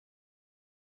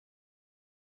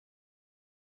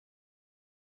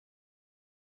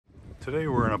Today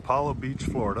we're in Apollo Beach,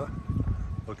 Florida,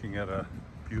 looking at a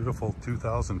beautiful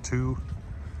 2002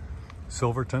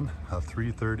 Silverton, a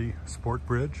 330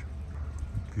 Sportbridge.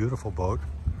 Beautiful boat,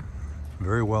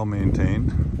 very well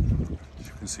maintained. As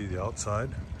you can see, the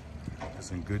outside is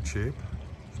in good shape,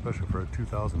 especially for a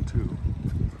 2002.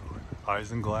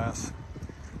 Isinglass,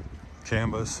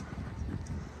 canvas,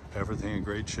 everything in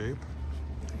great shape.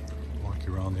 Walk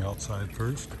you around the outside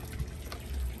first.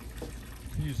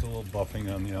 Use a little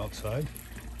buffing on the outside.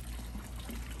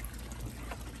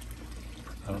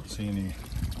 I don't see any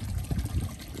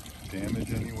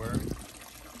damage anywhere.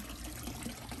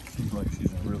 Seems like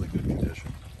she's in really good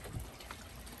condition.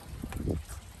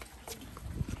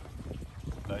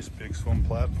 Nice big swim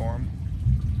platform,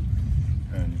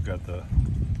 and you've got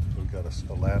we've got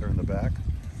a ladder in the back,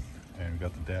 and we've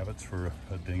got the davits for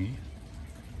a dinghy,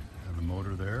 and the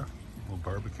motor there, a little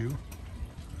barbecue.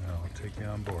 Now I'll take you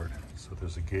on board. So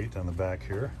there's a gate on the back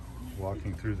here.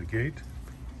 Walking through the gate,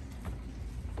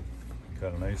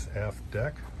 got a nice aft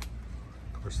deck.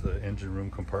 Of course, the engine room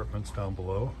compartments down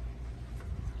below.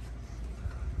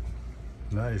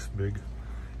 Nice big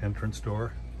entrance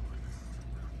door.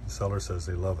 The seller says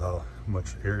they love how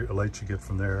much light you get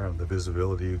from there and the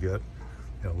visibility you get,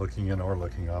 you know, looking in or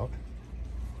looking out.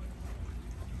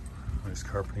 Nice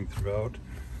carpeting throughout.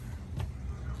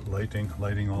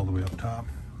 Lighting all the way up top.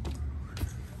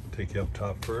 Take you up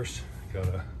top first. Got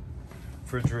a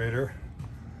refrigerator,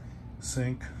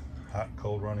 sink, hot and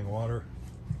cold running water.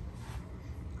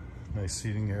 Nice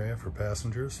seating area for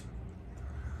passengers.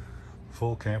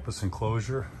 Full campus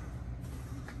enclosure.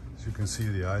 As you can see,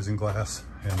 the isinglass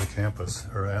and the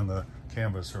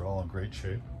canvas are all in great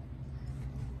shape.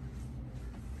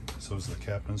 So is the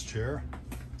captain's chair.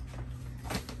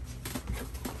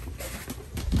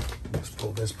 Just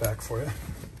pull this back for you.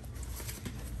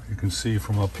 You can see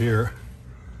from up here,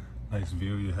 nice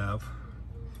view you have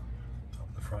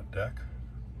of the front deck.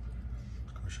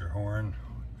 Of course, your horn,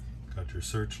 got your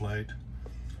searchlight,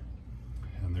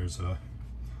 and there's a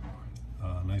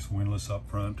nice windlass up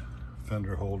front,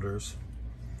 fender holders.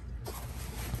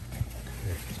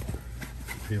 Okay.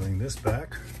 Peeling this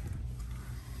back,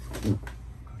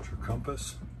 got your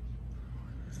compass.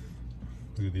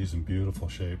 Look at these in beautiful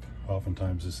shape.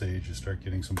 Oftentimes this age you start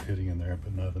getting some pitting in there,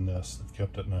 but not in this. They've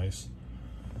kept it nice.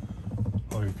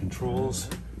 All your controls,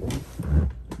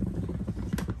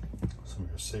 some of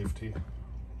your safety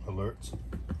alerts,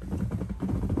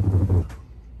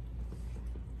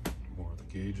 more of the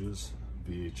gauges,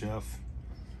 VHF.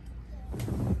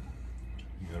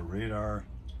 You got radar,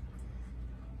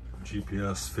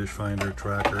 GPS, fish finder,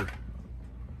 tracker.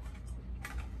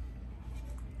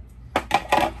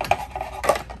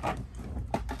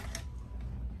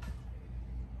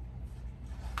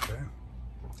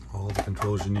 All the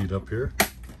controls you need up here.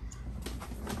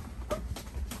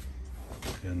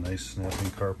 And nice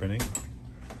snapping carpeting,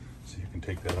 so you can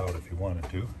take that out if you wanted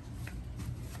to,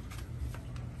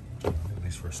 at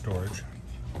least for storage.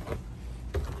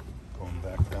 Going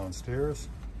back downstairs,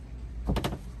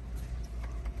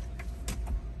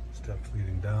 steps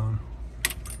leading down.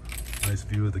 Nice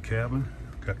view of the cabin.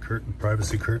 Got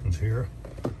privacy curtains here.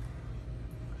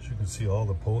 As you can see, all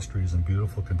the upholstery is in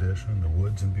beautiful condition. The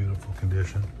wood's in beautiful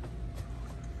condition.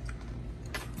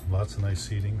 Lots of nice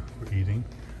seating for eating.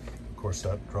 Of course,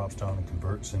 that drops down and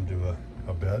converts into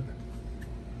a bed.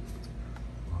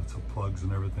 Lots of plugs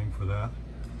and everything for that.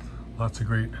 Lots of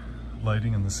great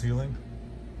lighting in the ceiling.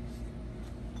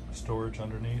 Storage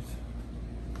underneath.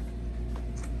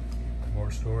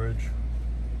 More storage.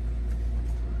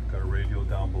 Got a radio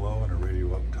down below and a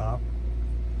radio up top.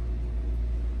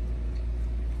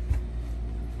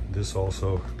 This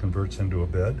also converts into a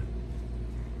bed.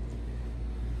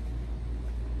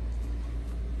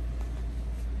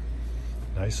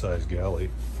 Nice sized galley.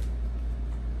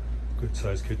 Good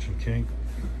sized kitchen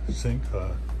sink,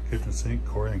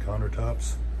 Corian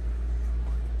countertops.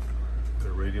 Got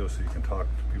a radio so you can talk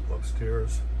to people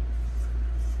upstairs.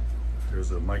 There's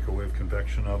a microwave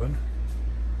convection oven.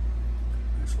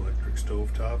 Nice electric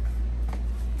stove top.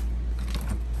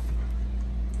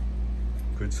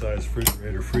 Good sized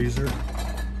refrigerator freezer.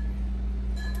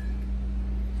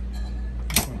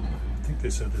 I think they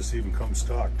said this even comes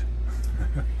stocked.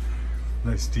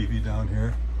 Nice TV down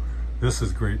here. This is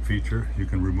a great feature. You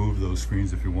can remove those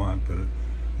screens if you want, but it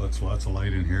lets lots of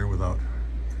light in here without,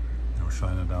 you know,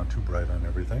 shining down too bright on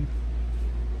everything.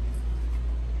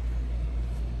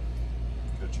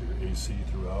 Got your AC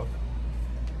throughout.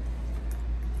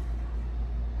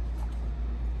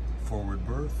 Forward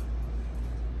berth.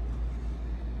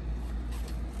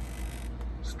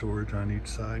 Storage on each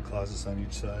side, closets on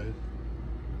each side.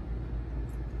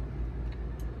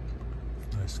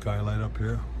 Skylight up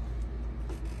here.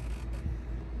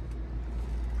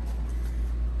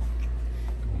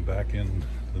 Going back in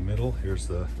the middle, here's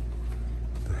the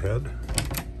head.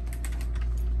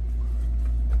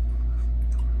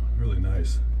 Really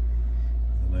nice.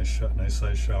 A nice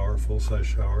size shower, full-size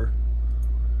shower.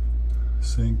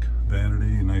 Sink,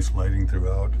 vanity, nice lighting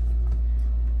throughout.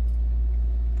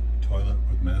 Toilet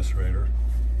with macerator.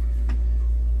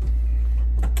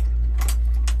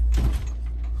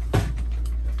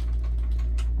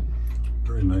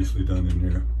 Very nicely done in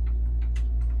here.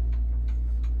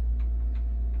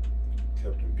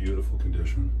 Kept in beautiful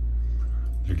condition.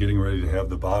 They're getting ready to have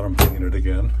the bottom painted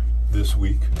again this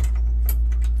week.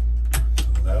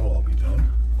 So that'll all be done.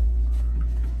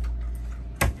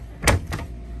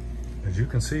 As you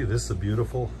can see, this is a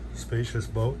beautiful, spacious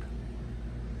boat.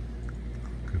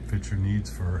 Could fit your needs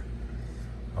for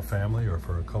a family or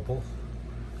for a couple.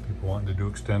 People wanting to do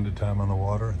extended time on the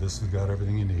water, this has got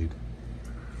everything you need.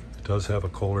 It does have a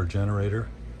Kohler generator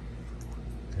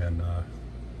and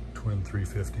twin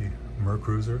 350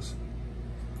 Mercruisers.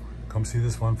 Come see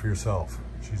this one for yourself.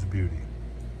 She's a beauty.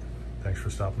 Thanks for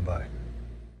stopping by.